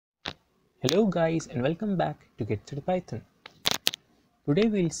Hello guys and welcome back to Get Started Python. Today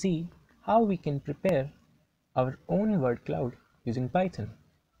we'll see how we can prepare our own word cloud using Python.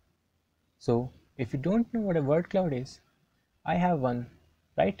 So if you don't know what a word cloud is, I have one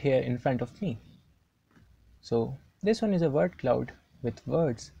right here in front of me. So this one is a word cloud with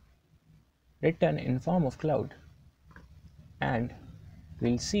words written in form of cloud, and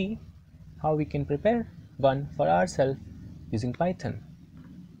we'll see how we can prepare one for ourselves using Python.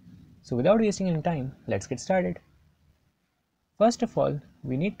 So without wasting any time, let's get started. First of all,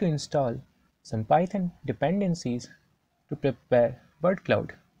 we need to install some Python dependencies to prepare Wordcloud.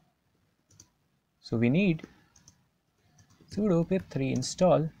 So we need sudo pip3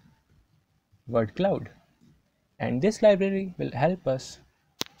 install Wordcloud, and this library will help us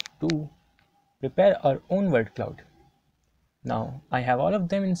to prepare our own Wordcloud. Now I have all of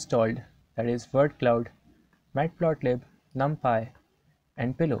them installed, that is Wordcloud, matplotlib, numpy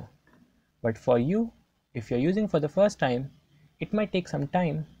and pillow. But for you, if you're using for the first time, it might take some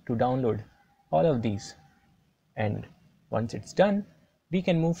time to download all of these, and once it's done, we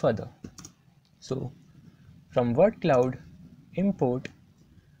can move further. So from Wordcloud, import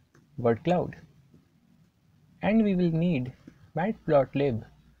Wordcloud, and we will need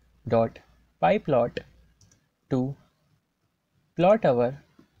matplotlib.pyplot to plot our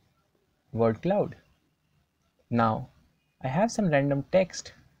Wordcloud. Now I have some random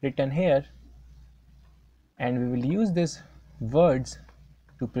text written here, and we will use these words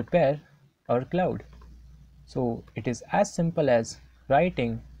to prepare our cloud. So it is as simple as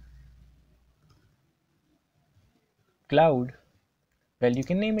writing cloud, well, you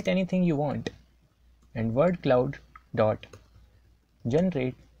can name it anything you want, and wordcloud dot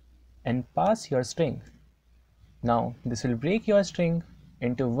generate and pass your string. Now this will break your string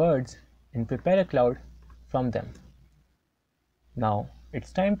into words and prepare a cloud from them. Now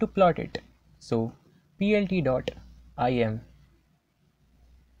it's time to plot it. So plt.im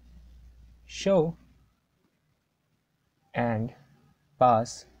show and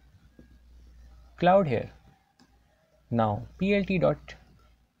pass cloud here. Now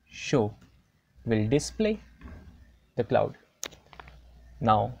plt.show will display the cloud.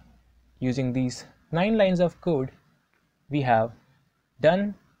 Now using these 9 lines of code, we have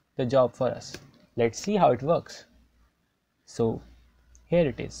done the job for us. Let's see how it works. So here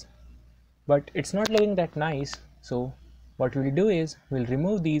it is, but it's not looking that nice. So what we'll do is we'll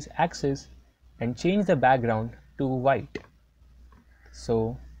remove these axes and change the background to white.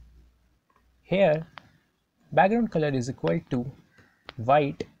 So here background color is equal to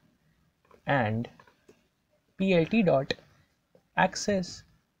white, and plt dot axis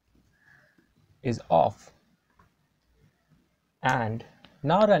is off, and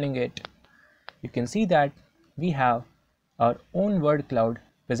now running it, you can see that we have our own word cloud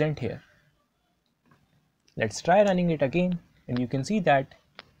present here. Let's try running it again, and you can see that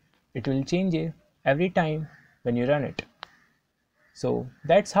it will change every time when you run it. So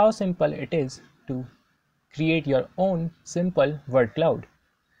that's how simple it is to create your own simple word cloud.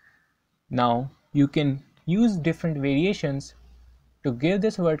 Now you can use different variations to give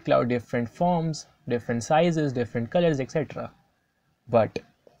this word cloud different forms, different sizes, different colors, etc. But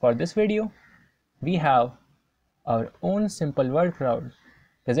for this video, we have our own simple word cloud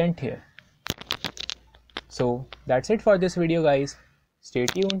present here. So that's it for this video, guys. Stay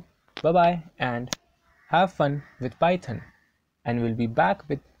tuned, bye bye, and have fun with Python, and we'll be back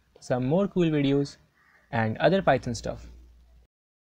with some more cool videos and other Python stuff.